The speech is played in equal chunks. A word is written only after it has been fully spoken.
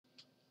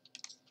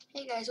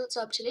Hey guys, what's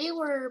up? Today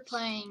we're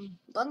playing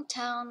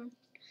Bunk.town.io.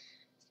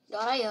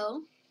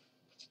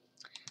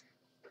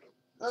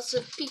 Lots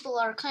of people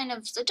are kind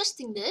of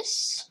suggesting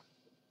this.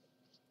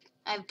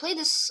 I've played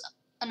this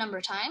a number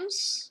of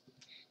times,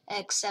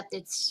 except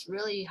it's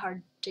really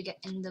hard to get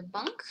in the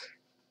bunker.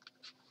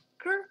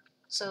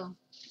 So,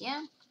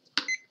 yeah.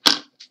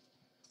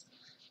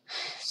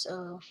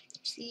 So,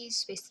 C,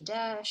 space to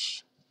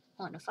dash,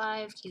 1 to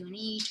 5, Q and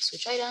E to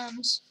switch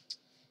items.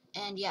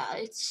 And yeah,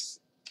 it's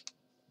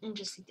an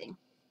interesting thing.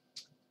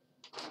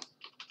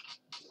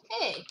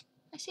 Hey,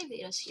 I saved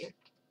us here.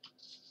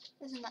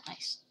 Isn't that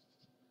nice?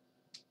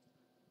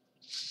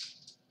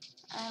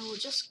 I will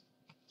just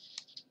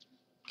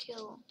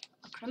kill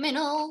a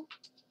criminal.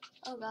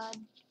 Oh god.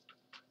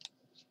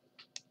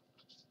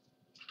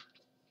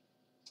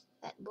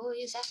 That boy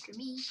is after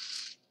me.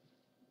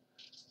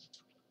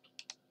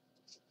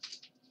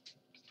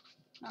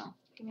 No,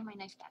 give me my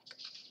knife back.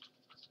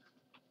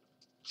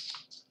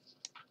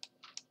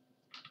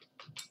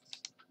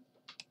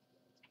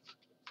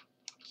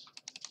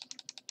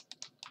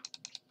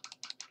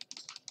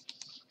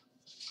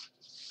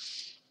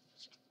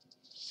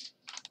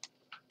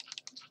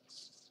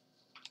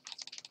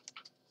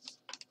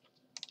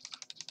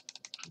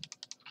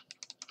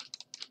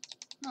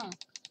 No,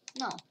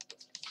 no.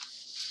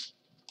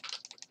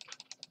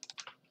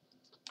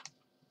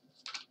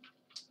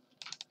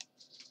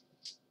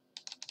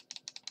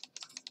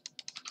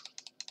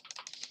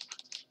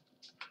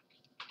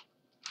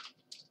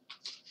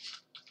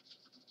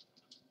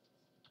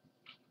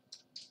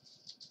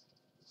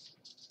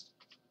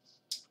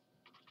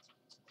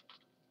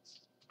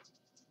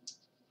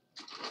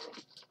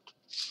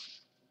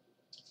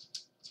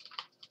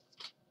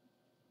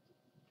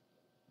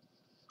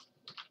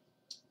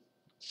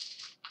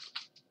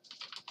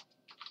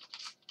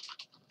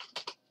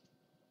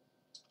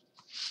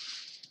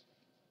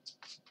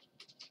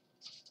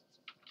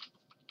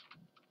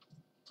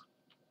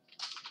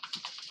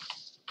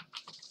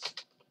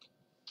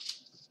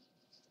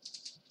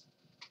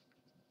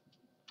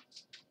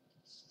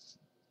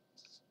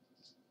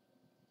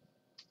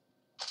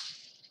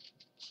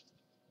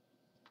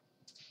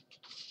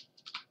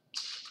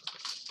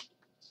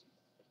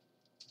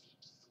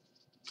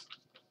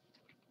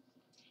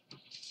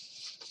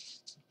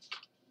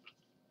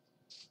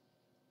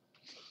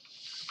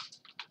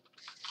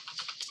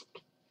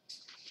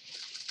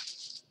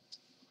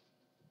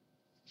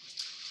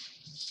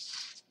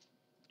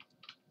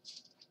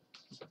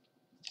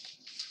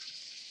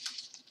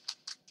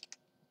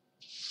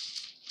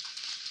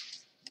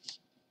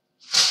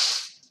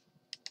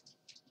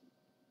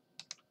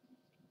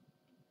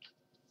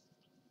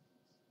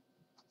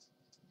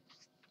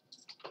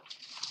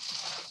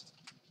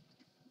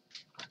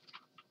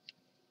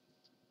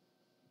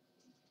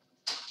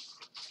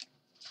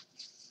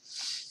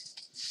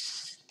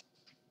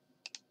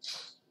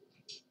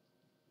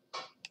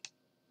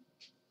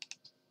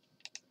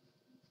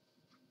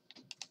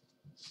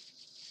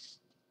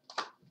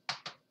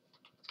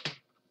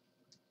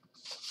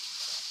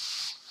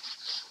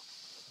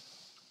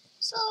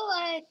 So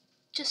I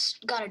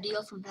just got a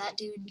deal from that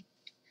dude,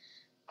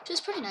 which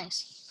is pretty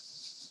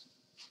nice.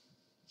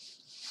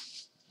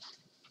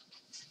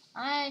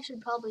 I should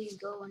probably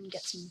go and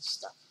get some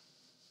stuff.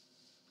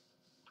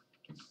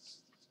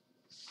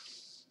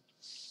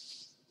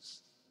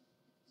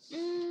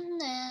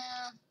 Nah.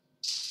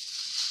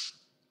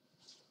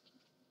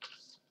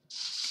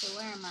 Okay,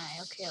 where am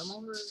I? Okay, I'm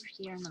over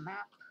here on the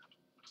map.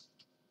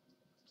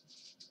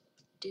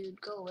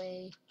 Dude, go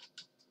away.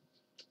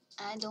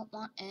 I don't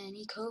want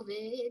any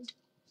COVID.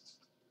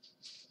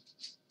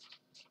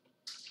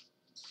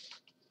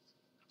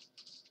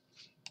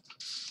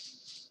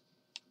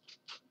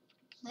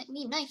 Let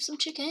me knife some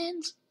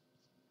chickens.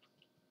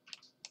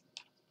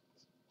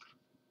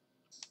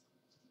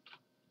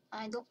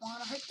 I don't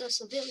want to hurt the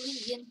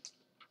civilian,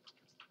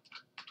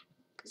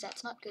 because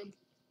that's not good.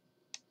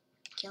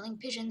 Killing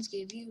pigeons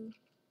gave you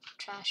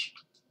trash.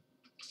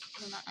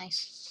 Isn't that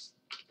nice?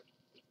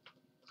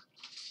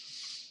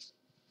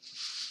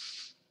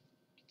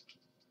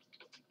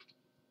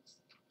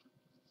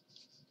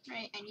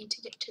 Right, I need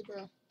to get to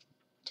the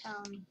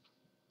town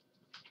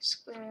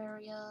square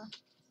area.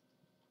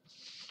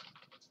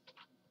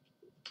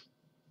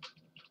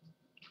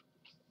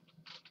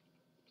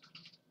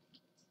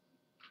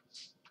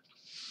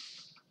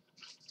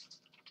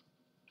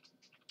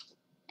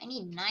 I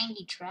need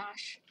 90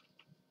 trash.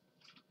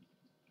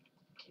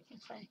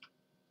 If I...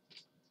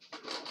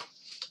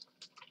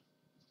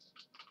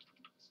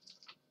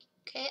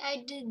 Okay,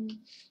 I did.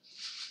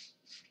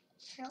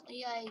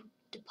 Apparently I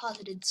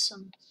deposited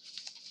some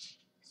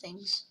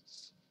things.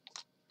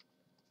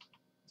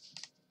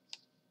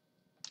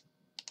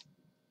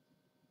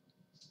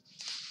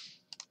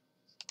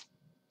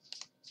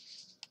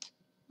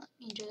 Let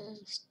me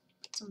just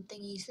put some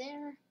thingies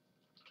there.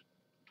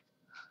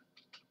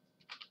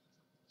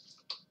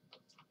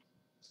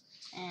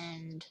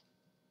 And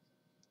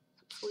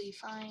hopefully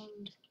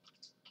find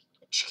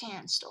a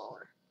can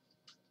store.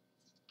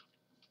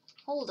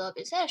 Hold up,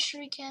 is that a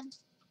shuriken?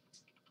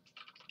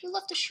 You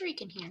left a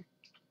shriek in here.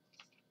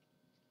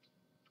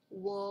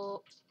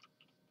 Whoa.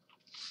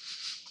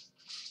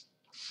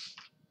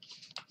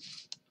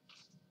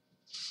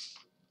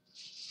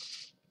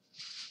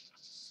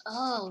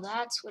 Oh,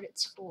 that's what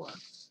it's for.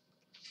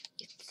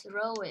 You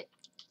throw it.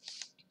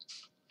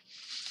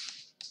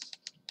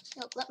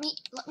 No, let me,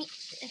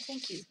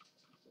 thank you.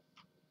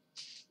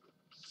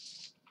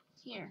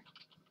 Here.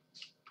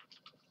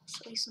 I'll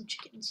sell you some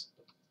chickens.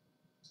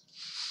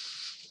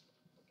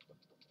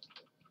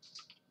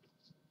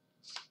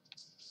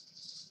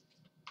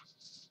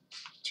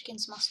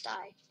 Chickens must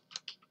die.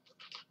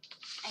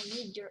 I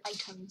need your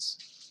items.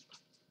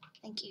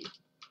 Thank you.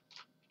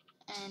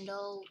 And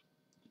I'll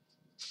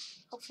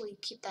hopefully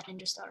keep that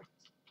ninja star.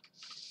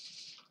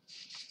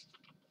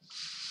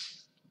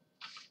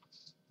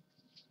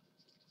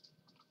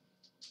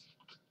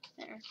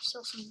 There,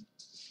 sell some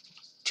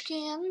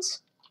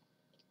chickens.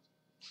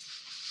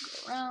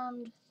 Go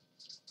around.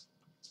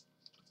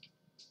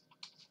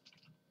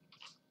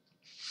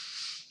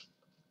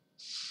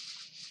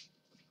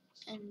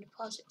 And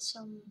deposit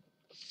some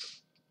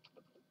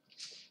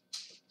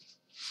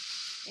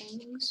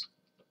things.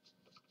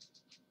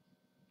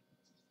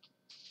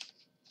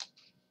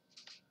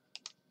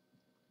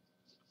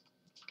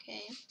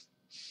 Okay.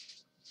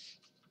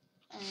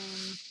 And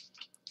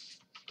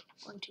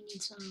going to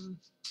need some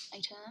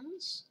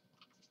items.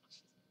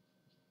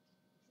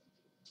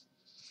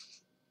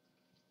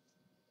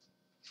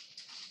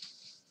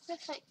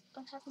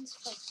 What happens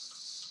if I...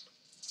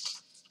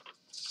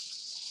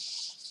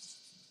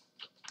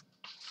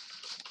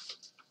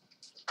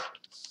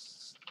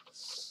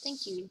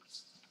 Thank you.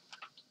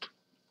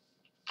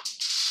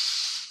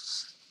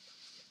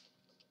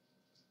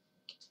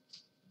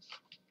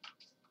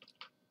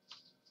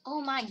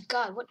 Oh my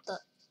god, what the...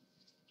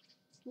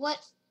 What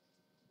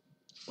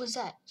was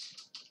that?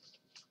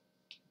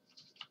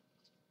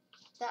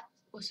 That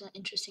was an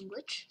interesting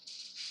glitch.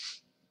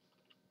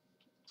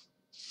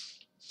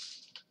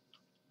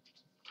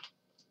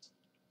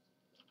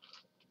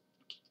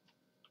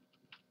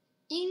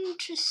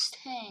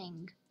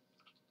 Interesting.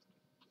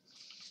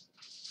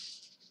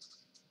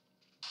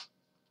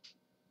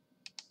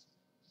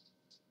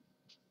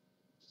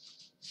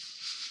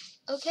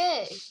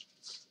 Okay.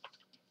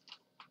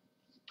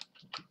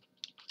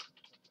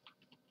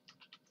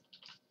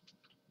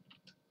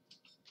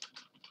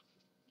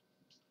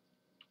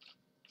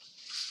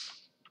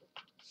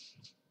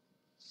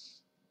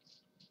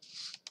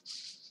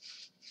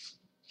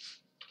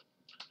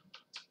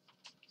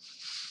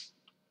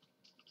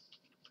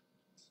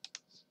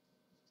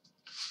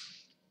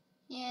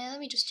 Yeah, let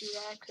me just do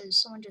that because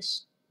someone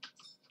just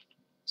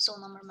stole a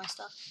number of my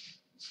stuff.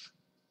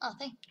 Oh,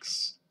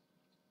 thanks.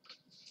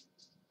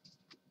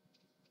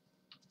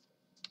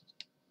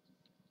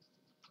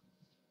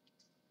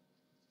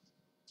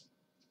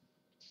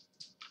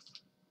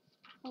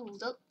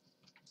 Hold up.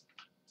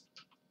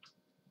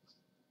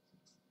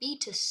 B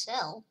to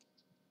sell?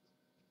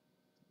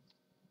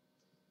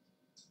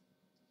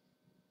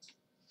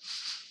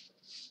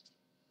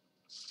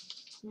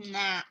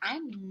 Nah,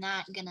 I'm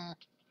not gonna...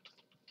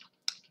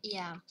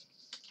 Yeah.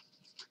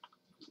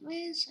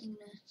 Anyways, I'm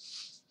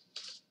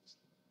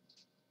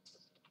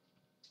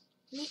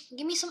gonna...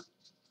 Give me some...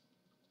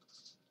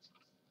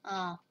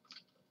 Oh.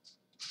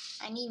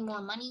 I need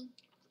more money.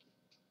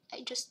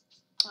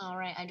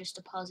 Alright, I just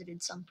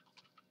deposited some.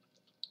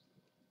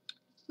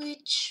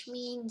 Which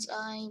means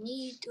I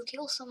need to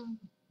kill some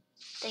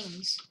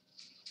things.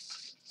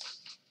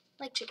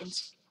 Like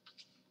chickens.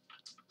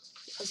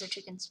 Because they're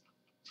chickens.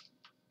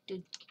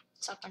 Dude,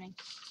 stop running.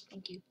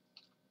 Thank you.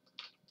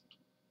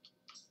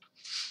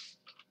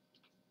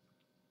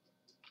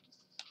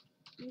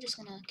 I'm just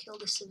gonna kill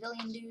this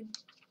civilian dude.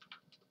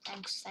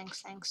 Thanks,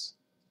 thanks, thanks.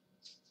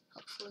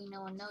 Hopefully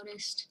no one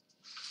noticed.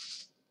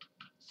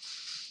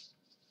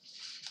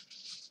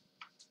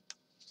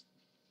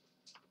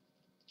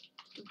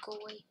 Dude, go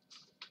away.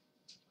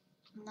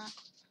 I'm not...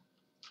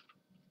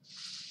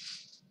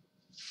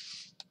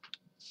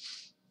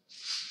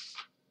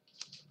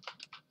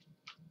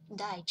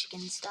 Die,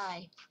 chickens,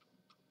 die.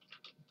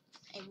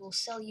 I will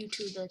sell you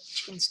to the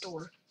chicken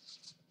store.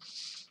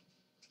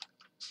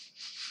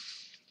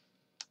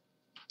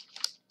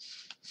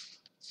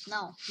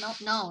 No, no,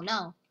 no,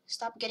 no.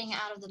 Stop getting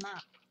out of the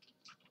map.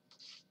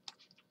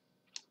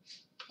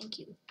 Thank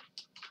you.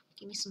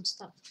 Give me some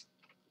stuff.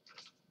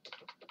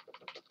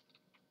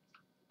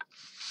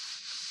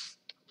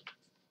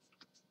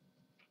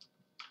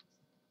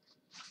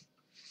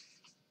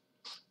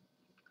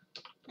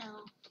 Now,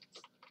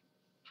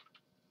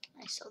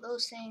 I sell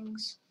those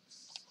things.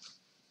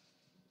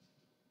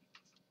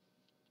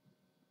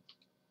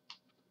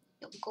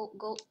 Yo,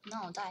 go,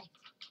 no, die.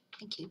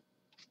 Thank you.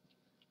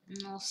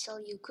 And I'll sell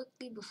you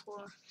quickly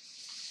before...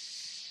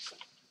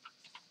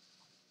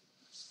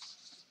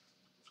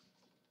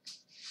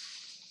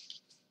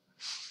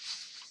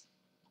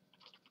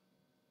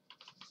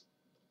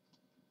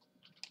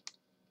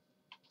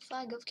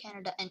 Flag of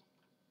Canada and...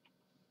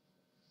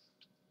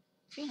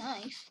 Free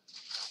knife.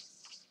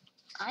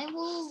 I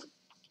will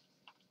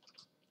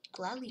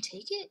gladly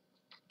take it?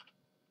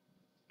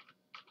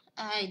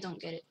 I don't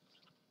get it.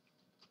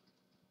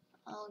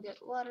 I'll get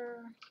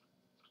water.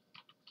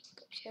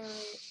 Get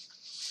carrot.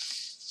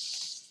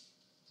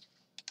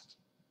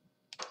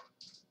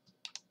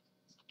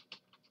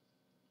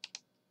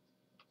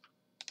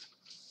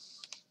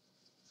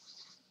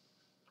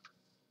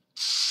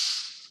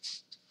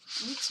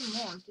 I need some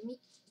more. Give me.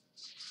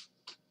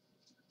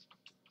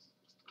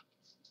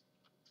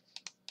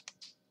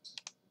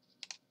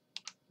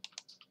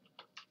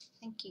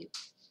 Thank you.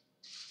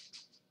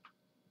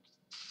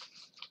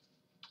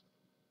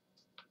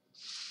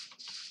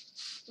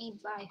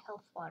 Need buy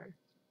health water.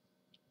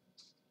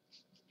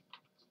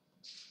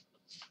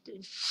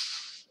 Dude.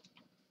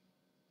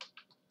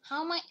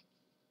 How am I?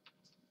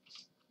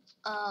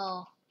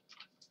 Oh.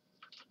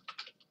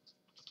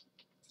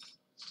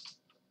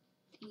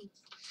 I need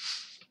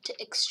to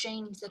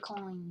exchange the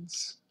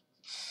coins.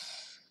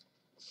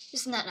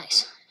 Isn't that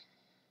nice?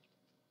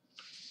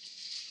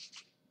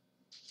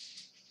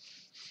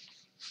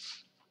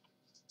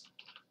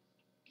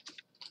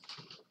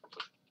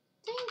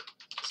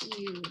 Thank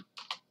you.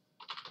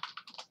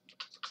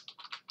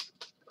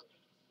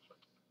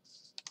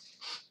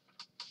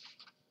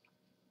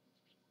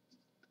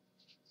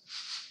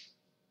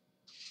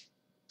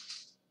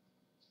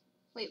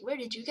 Wait, where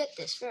did you get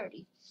this?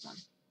 Rarity one.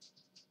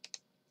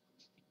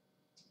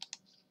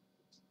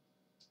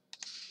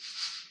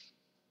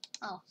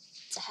 Oh,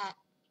 it's a hat.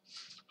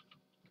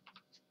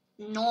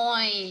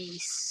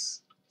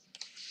 Nice.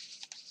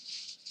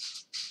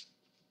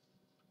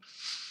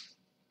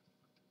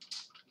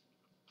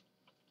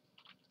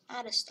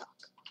 Out of stock.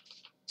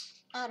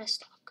 Out of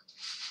stock.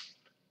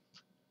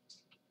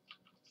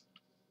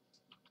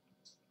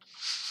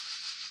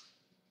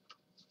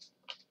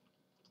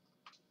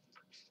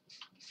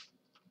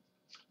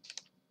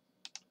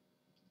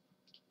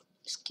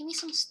 Just give me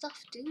some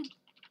stuff, dude.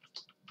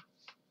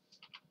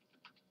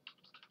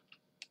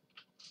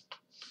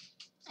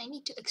 I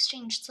need to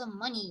exchange some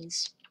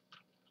monies.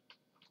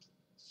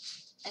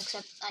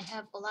 Except I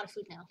have a lot of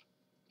food now.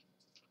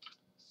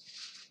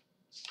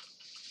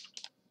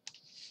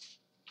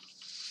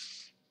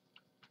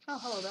 Oh,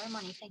 hello there,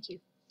 money, thank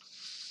you.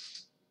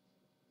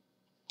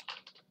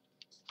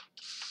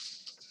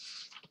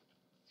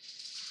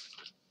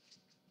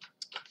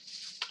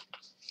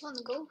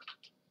 Wanna go?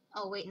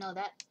 Oh wait, no,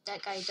 that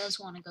guy does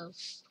wanna go.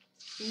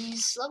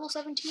 He's level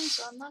 17,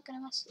 so I'm not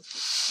gonna mess with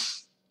him.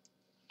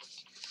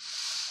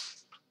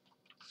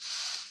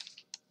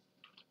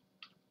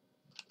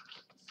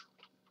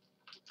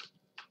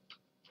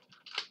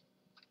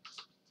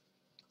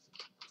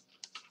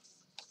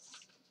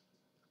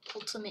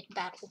 Ultimate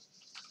battle.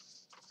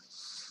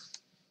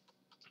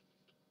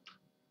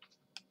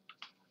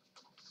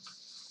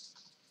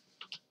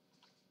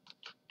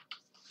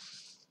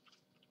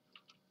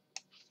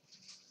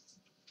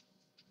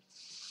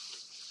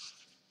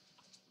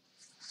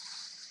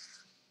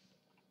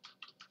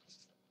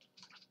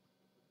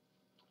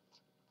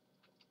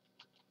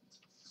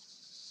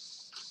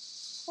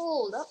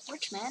 Hold up,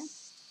 rich man.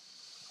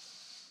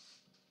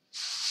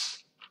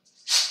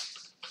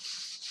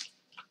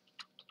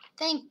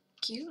 Thank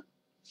you.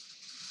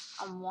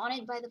 I'm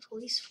wanted by the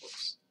police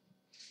force.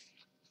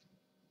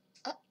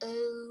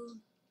 Uh-oh.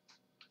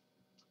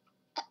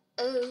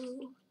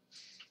 Uh-oh.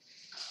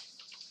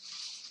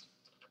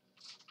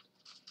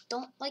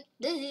 Don't like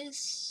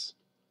this.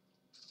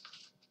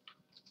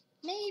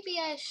 Maybe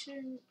I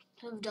shouldn't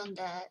have done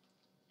that.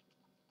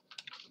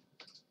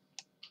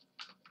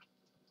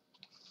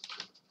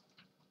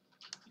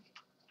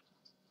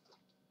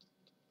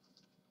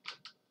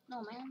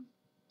 No, man.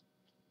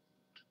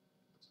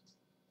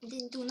 It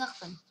didn't do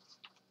nothing.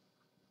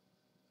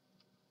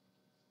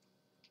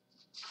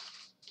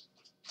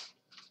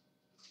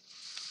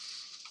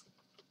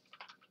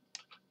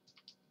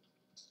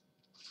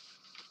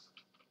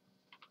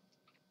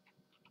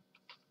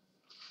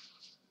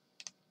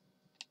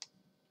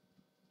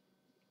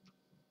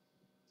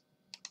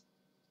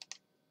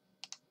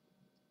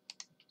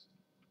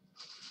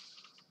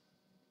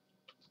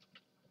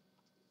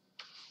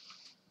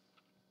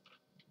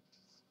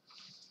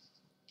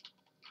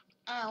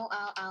 Ow,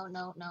 ow, ow,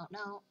 no, no,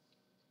 no.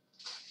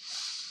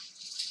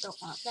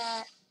 Don't want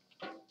that.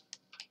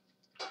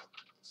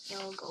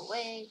 You'll go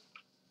away.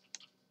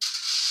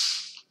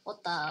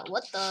 What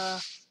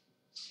the?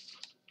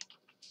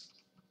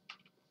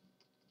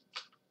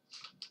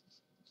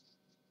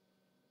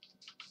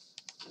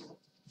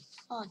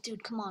 Oh,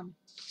 dude, come on.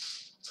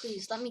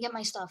 Please, let me get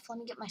my stuff. Let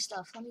me get my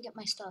stuff. Let me get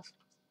my stuff.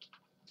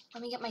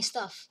 Let me get my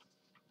stuff.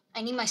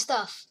 I need my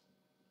stuff.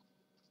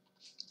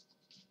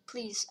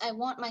 Please, I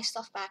want my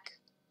stuff back.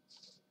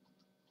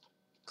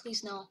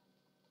 Please, no.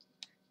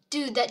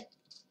 Dude, that...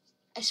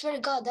 I swear to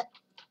God, that...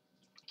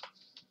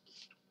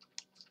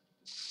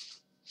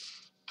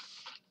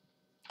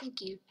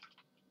 Thank you.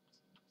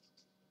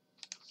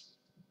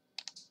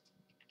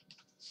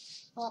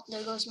 Well,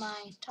 there goes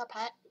my top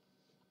hat.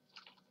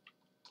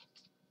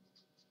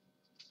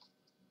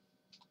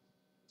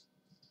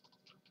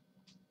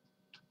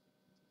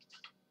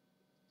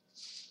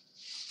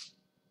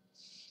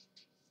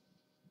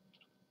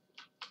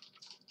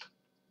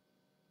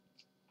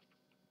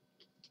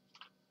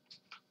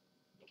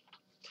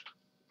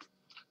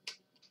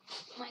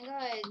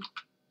 god.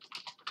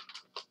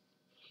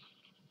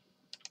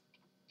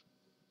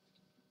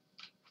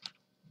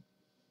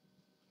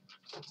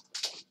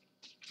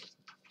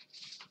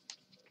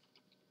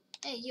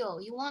 Hey, yo,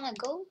 you wanna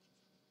go?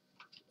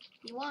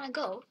 You wanna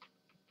go?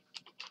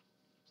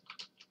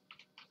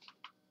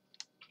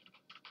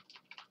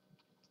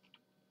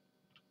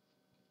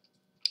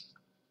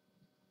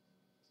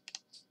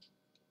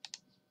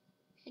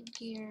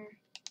 Headgear,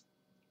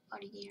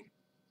 body gear.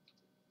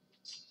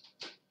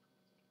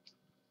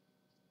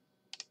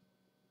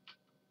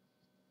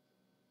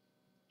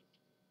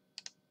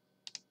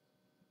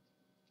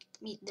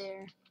 Meet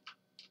there.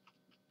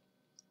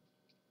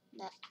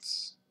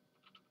 That's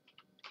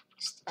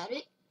just about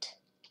it.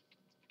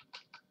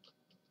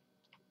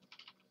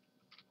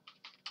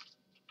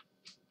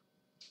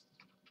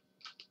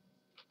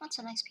 Lots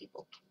of nice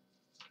people.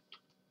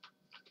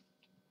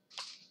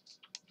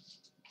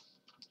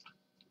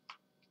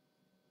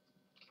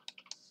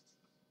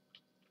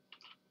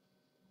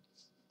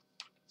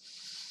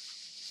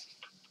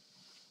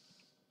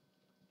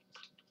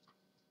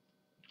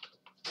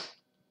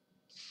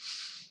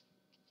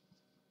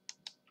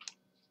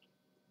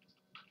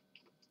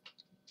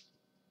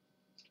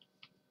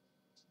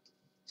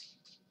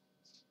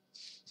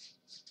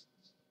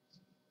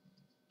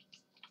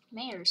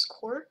 Mayor's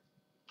Court?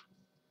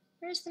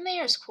 Where's the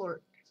Mayor's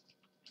Court?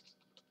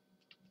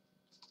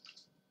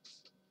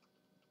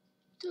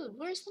 Dude,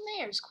 where's the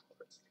Mayor's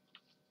Court?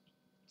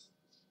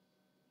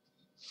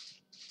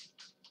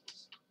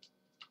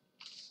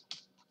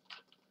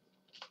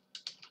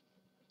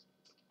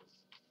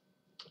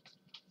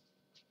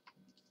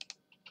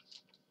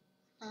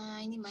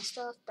 I need my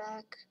stuff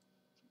back.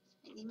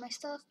 I need my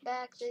stuff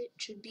back. It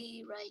should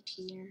be right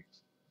here.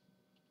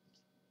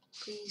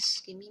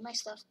 Please give me my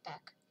stuff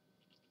back.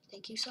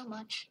 Thank you so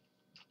much.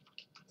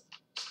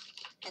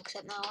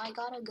 Except now I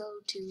gotta go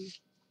to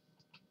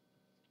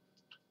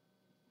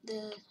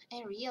the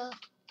area.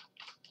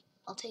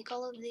 I'll take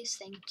all of this.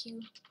 Thank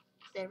you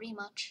very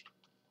much.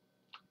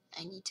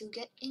 I need to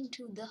get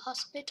into the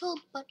hospital,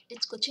 but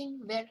it's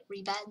glitching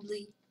very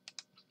badly.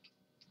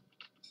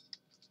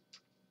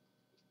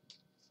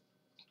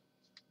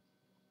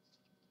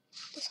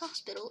 This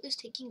hospital is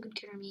taking good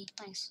care of me.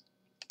 Nice.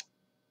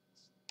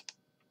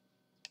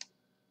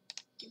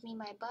 Give me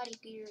my body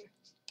gear,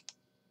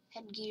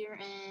 headgear,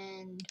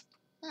 and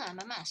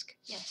my mask.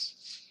 Yes.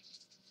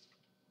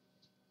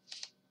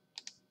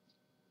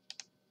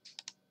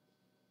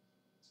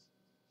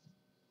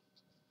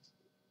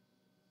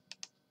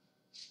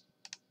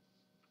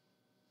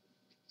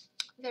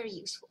 Very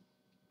useful.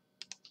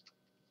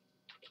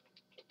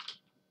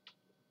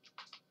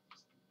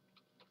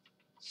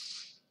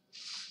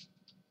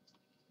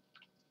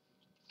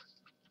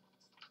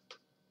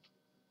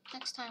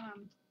 Next time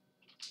I'm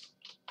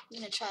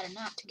gonna try to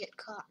not to get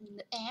caught in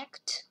the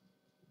act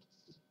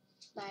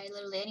by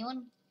literally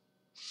anyone.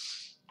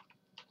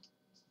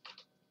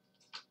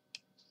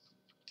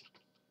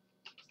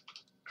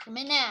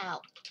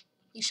 Criminal,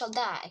 you shall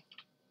die.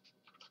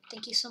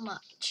 Thank you so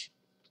much.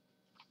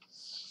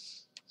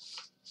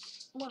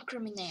 More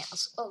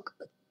criminals. Oh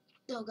god.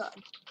 Oh god.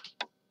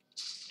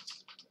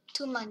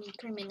 Too many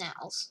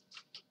criminals.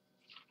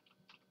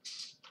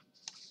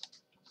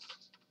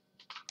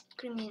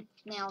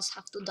 Criminals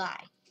have to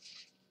die.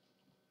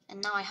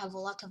 And now I have a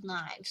lot of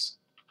knives.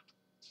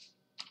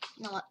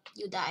 You know what?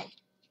 You die.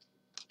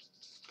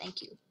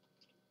 Thank you.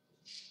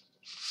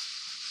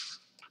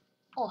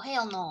 Oh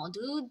hell no,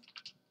 dude.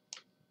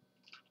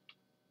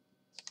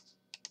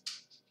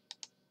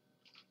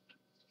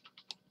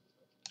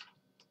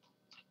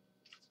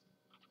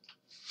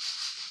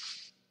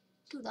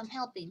 Dude, I'm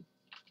helping.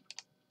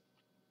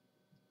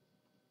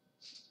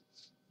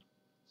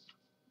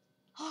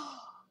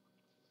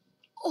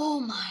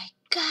 Oh my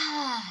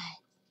god!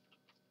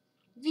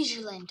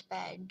 Vigilant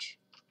badge.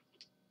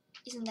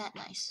 Isn't that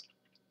nice?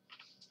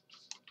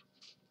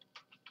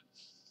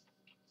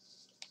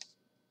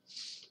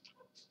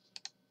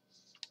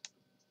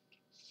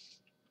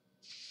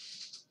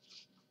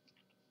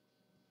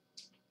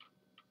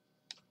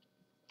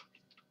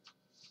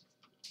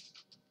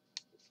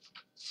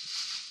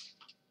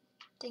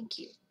 Thank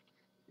you.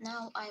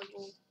 Now I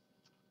will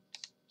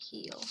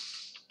heal.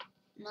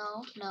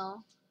 No,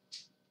 no.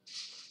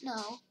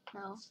 No,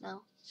 no,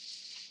 no.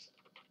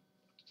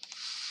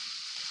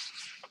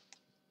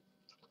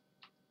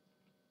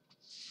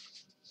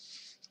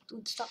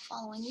 Dude, stop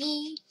following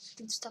me.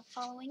 Dude, stop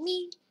following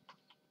me.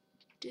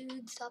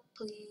 Dude, stop,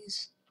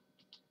 please.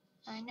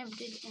 I never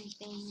did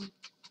anything.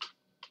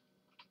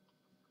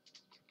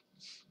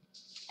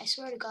 I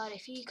swear to God,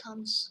 if he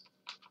comes...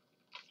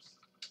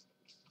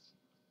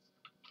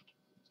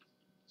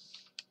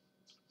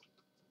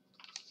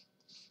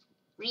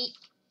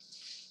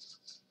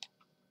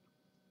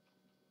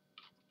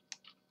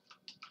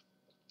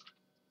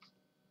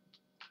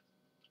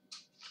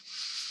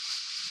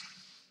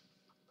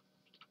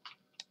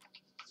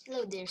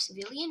 Hello there,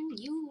 civilian.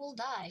 You will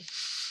die.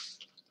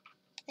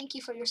 Thank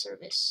you for your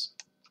service.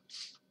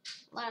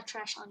 A lot of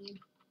trash on you.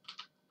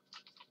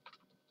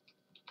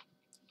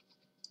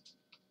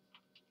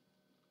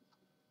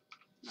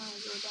 Now I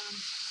go down.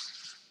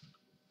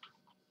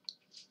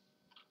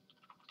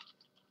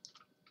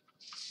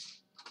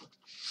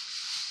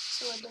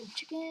 So I do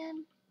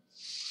chicken.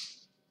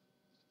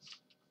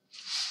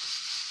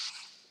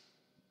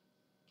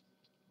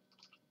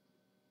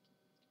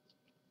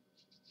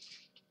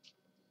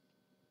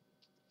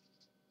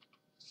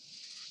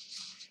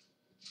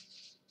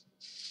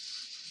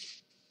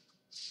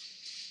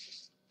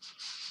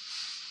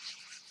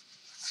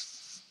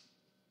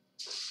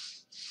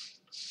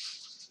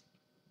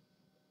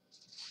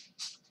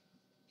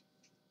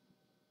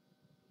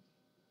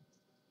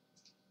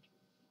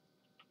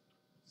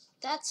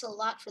 That's a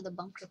lot for the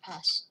bunker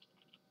pass.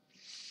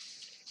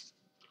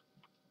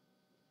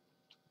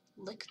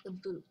 Lick the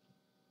boot.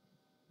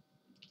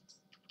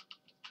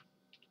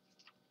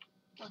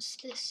 What's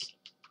this?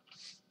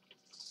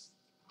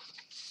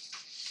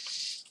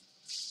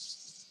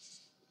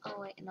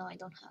 Oh wait, no, I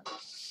don't have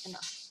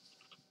enough.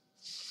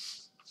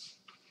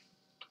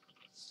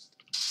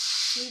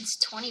 Needs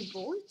 20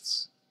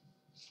 bullets?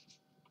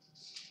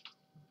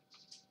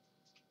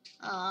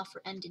 Oh,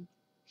 offer ended.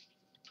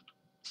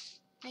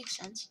 Makes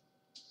sense.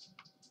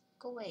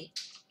 Go away.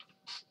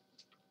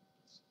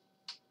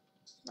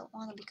 Don't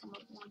want to become a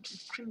wanted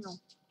criminal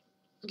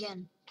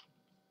again.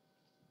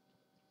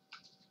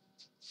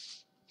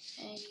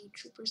 Any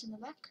troopers in the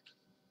back?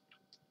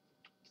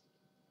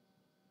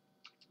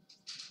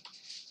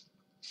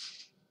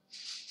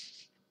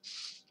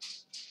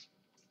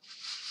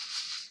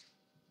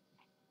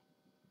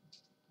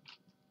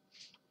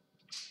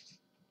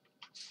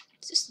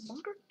 Is this the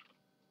bunker?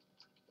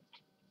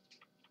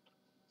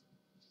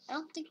 I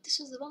don't think this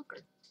is the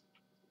bunker.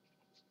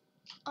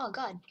 Oh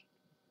god.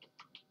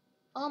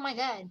 Oh my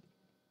god.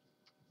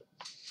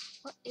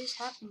 What is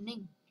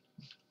happening?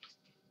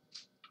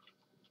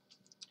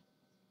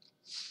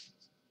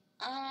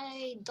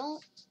 I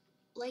don't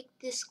like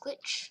this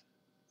glitch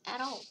at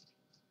all.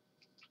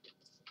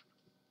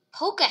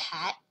 Polka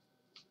hat?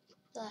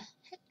 The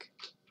heck?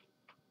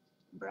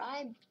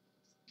 Bribe?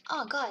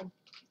 Oh god.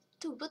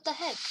 Dude, what the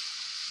heck?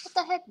 What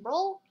the heck,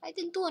 bro? I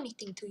didn't do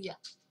anything to ya.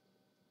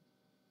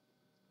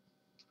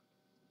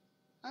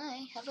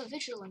 I have a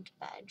vigilant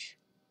badge.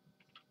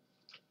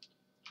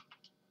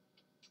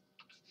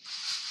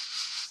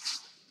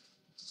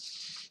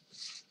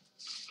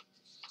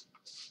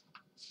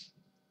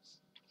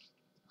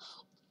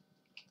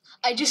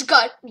 I just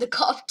got the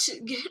cop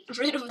to get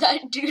rid of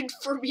that dude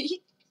for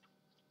me.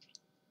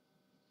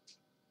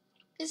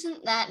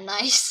 Isn't that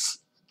nice?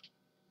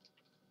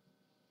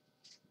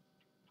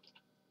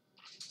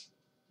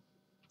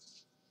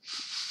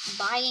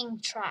 Buying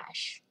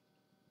trash.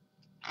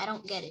 I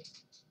don't get it.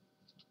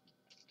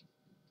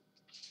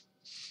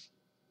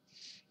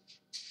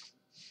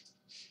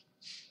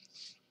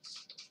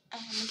 I'm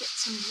gonna get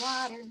some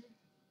water.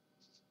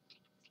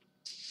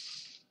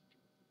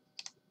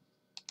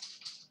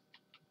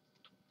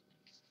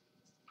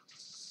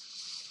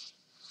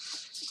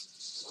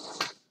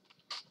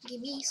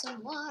 Give me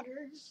some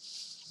water.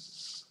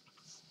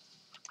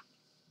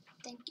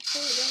 Thank you for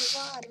the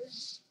water.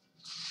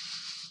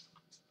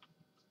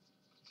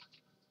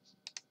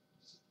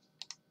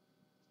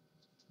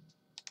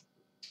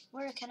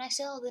 Where can I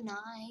sell the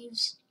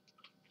knives?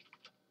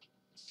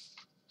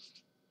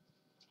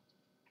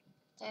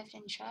 Do I have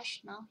any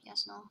trash? No?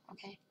 Yes, no?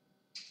 Okay.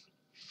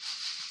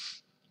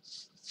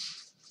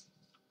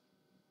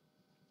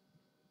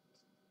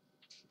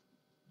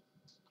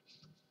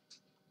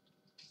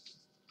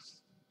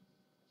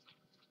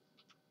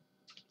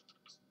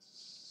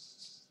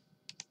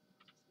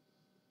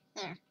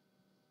 There.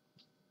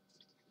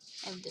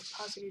 I've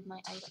deposited my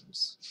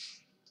items.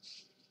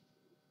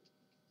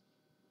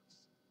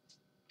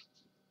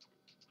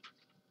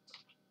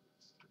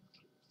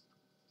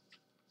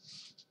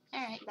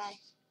 Alright, bye.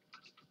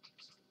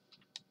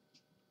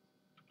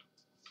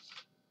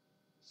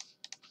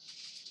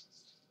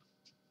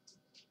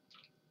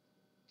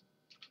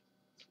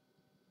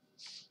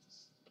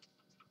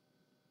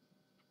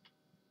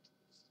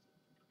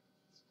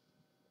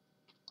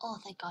 Oh,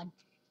 thank God.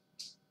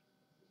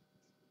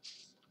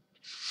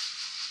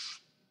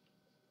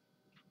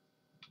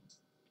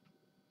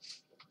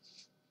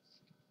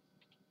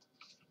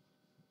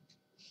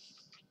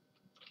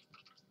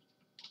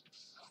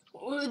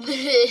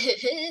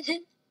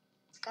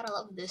 Gotta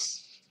love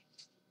this.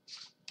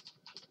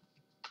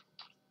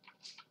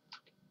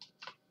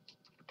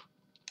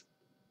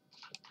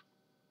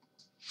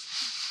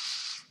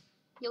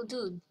 Yo,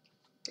 dude.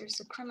 There's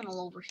a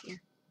criminal over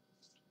here.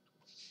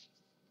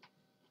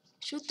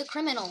 Shoot the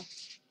criminal.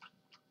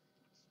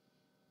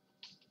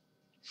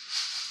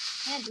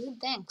 Yeah, dude,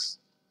 thanks.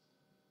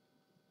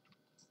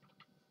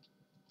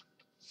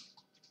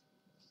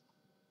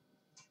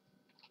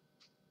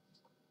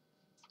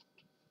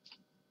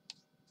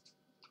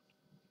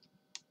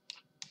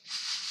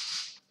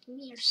 Give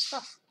me your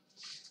stuff.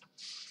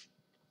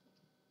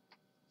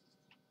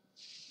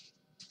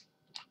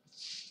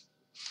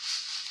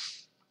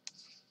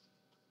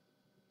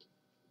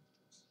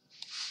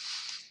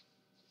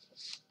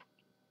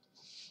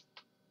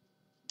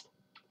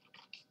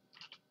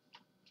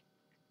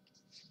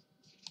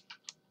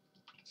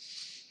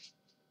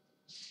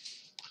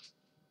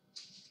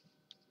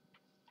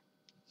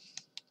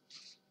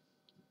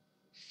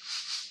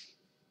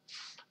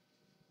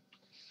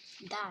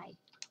 die.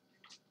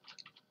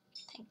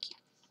 Thank you.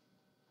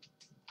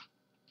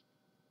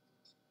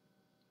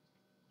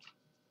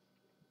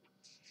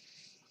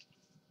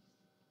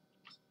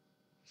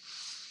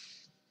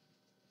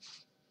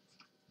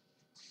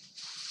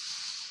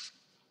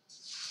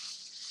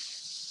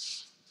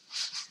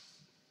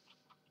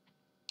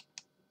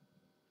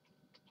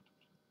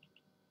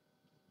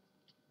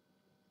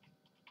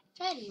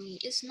 Fatty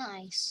meat is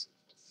nice.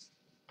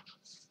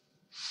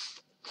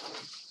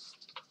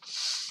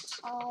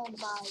 I'll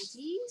buy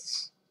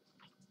these.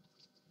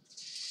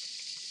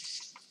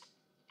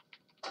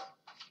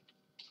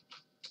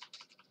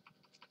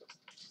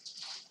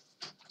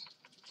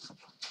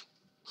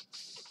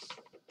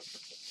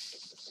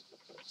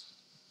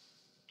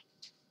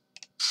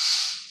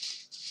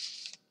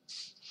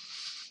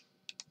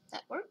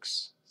 That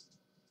works.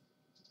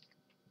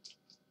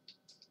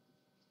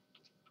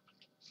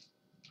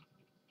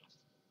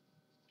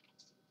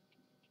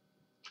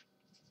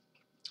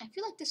 I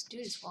feel like this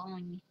dude is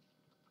following me.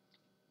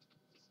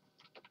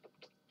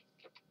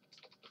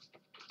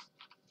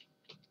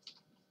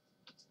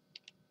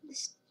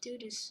 This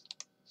dude is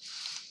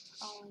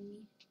following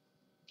me.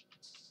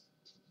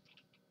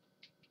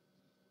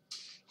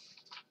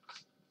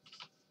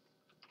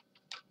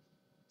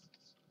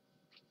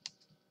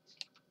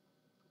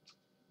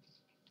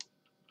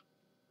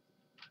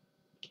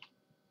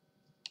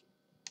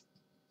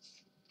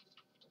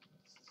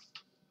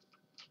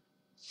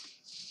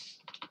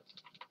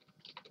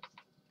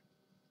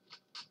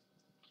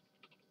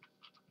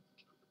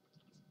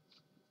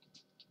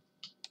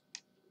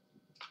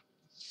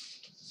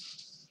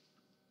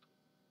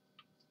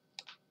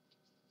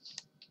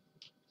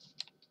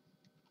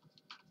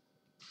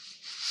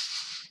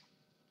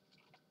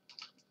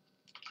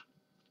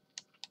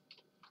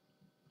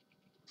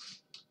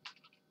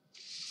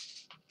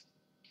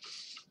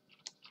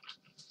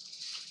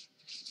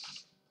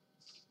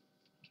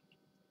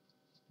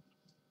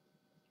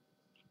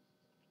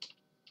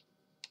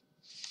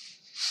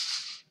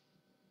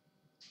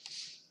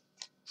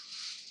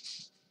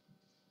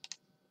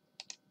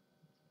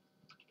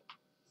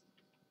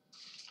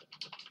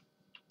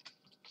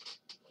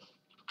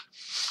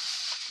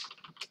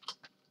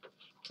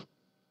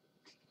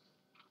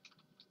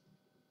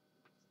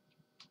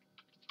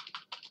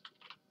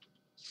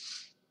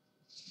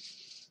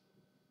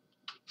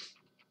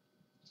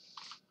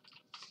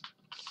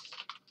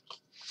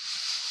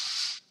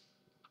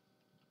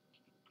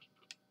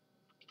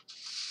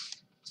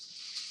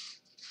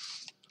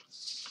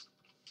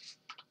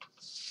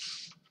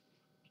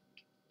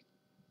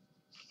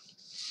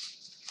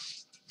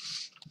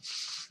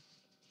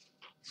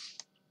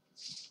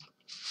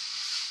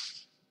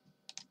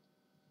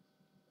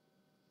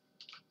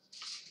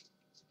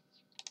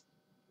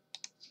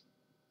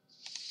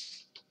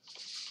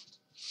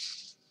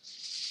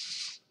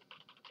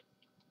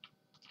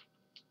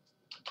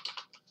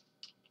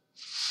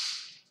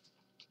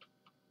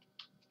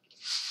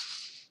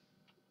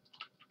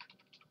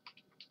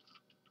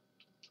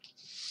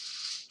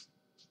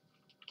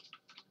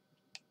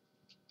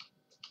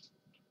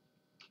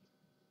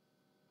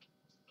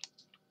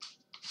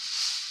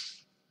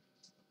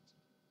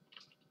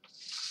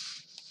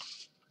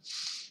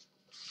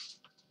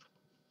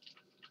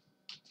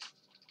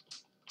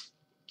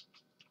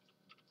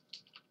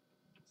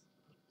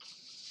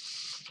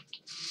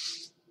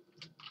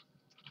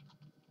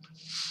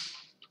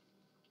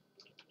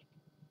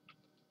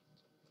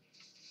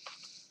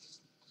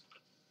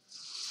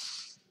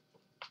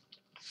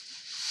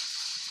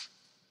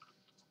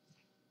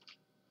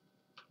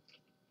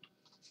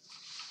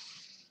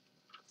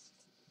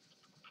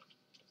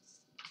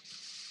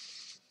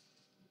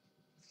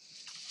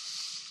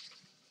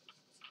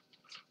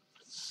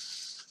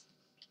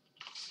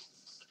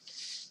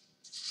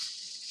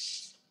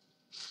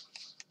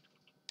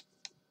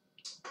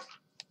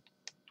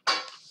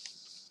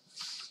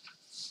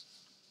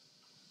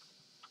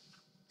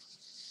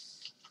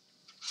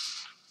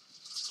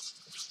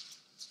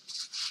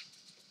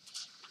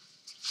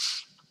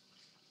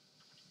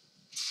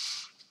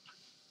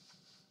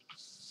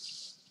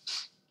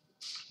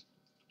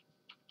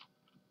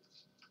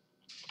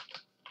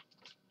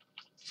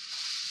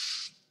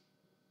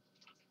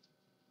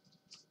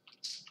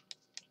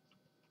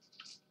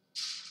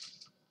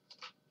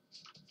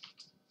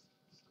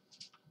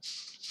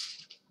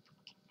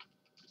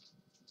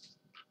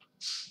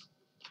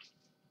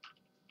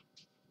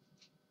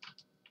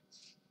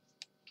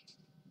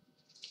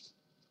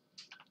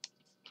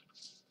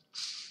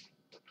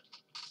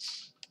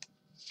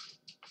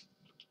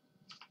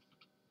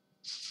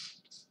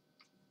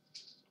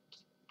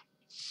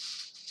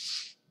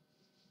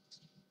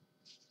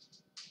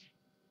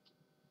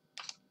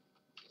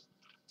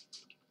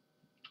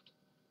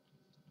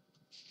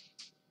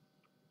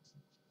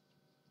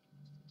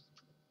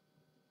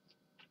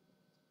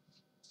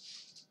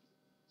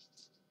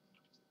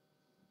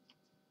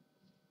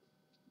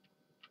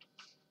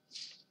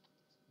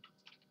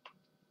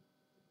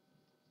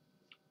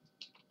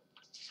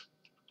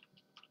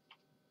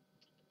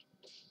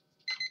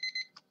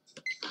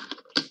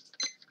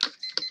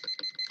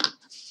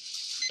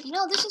 You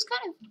know, this is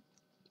kind of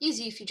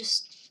easy if you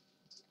just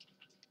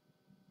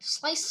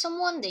slice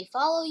someone, they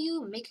follow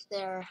you, make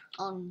their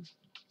own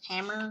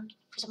hammer.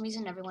 For some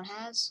reason, everyone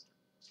has.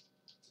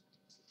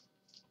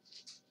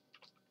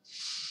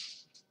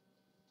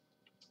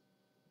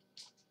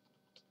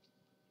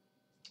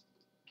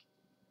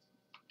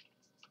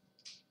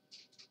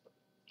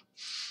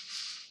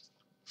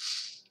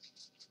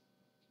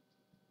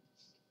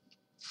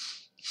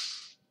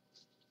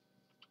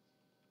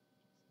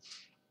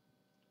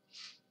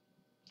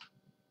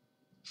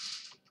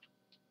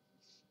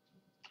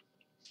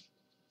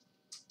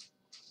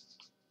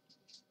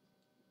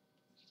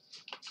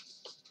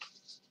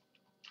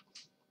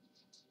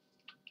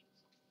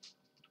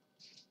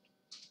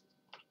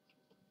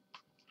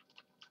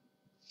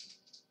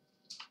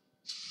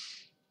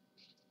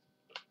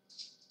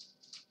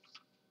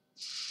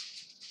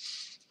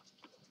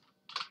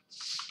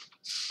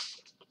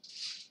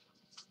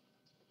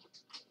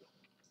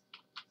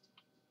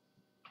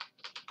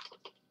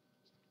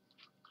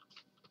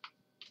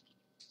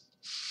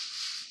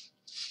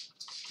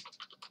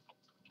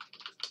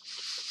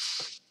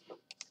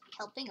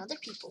 Helping other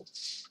people.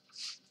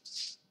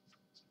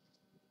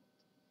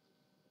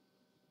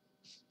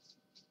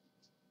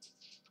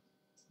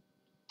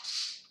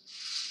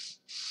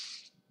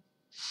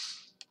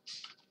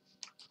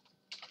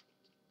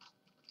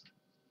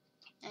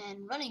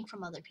 And running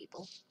from other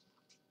people.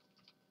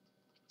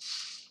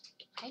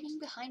 Hiding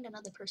behind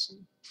another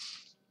person.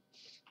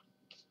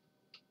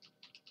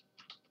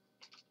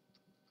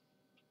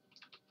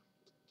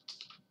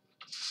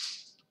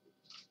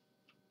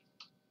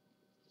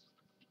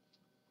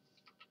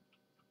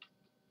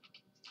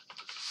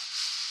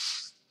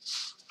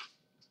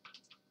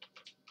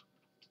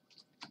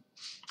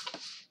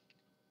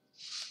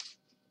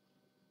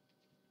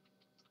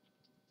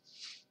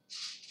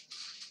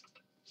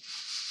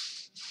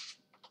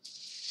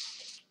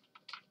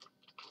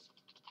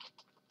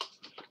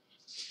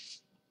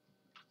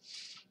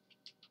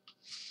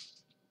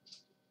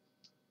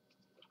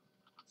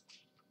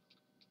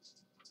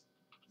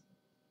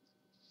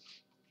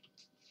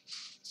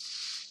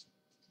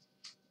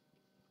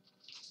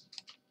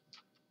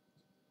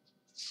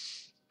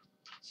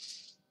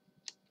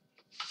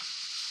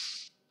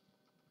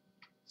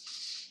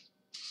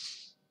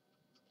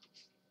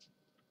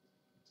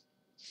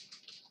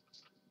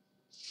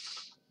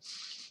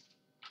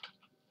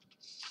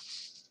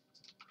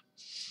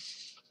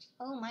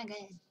 Oh my god.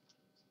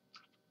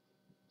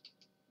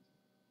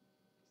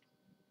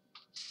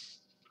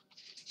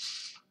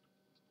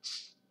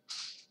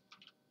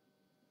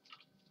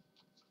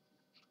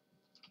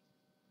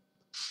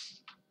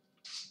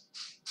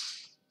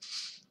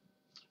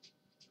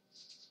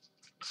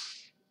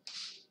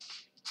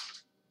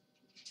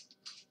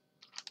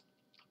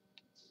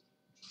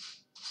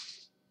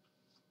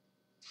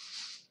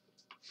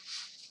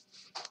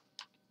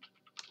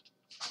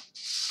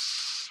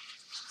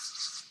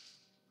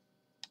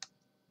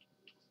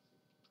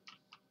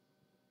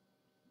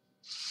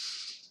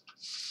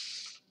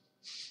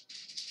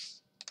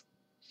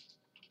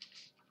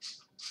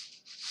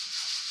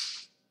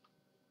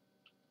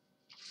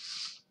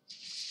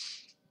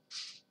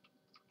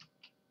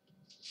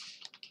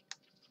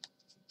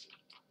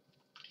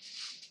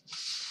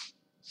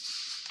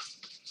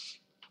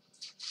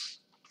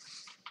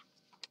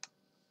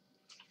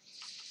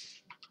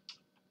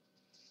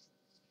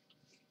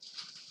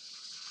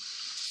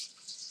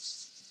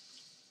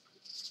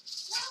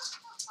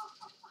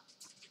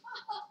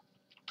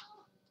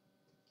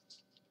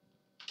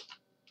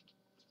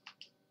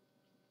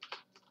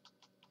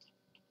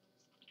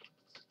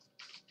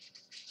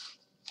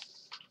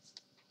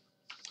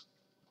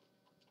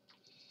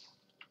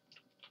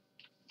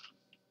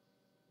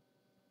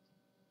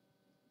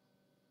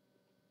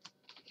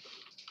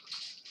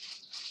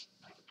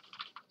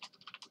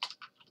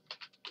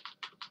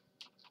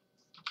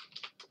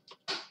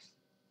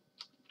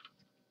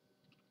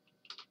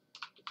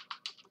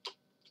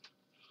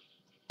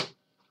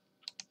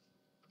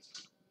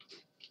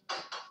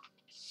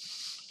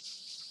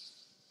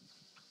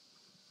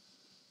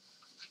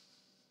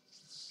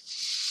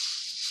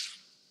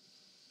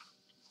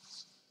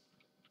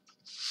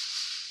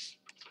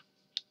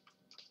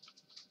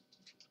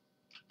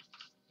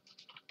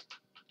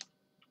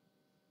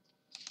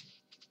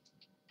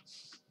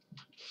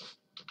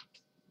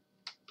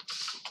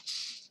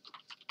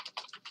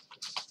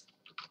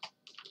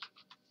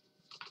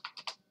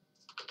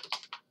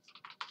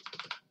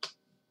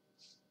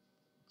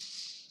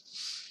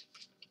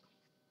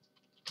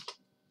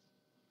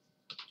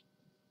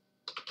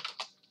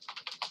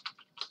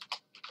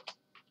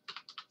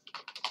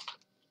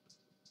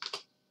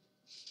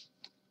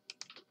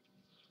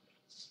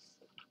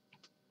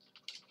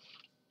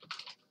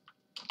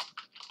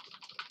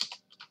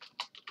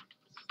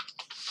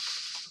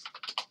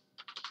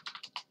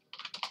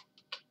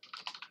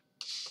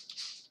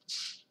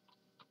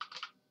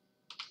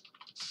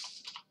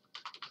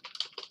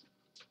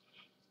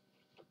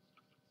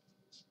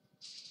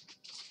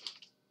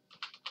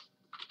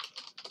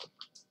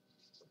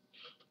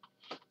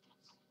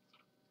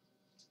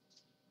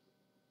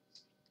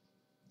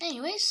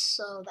 Anyways,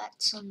 so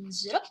that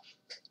sums it up.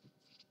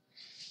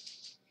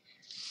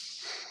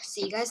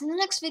 See you guys in the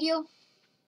next video.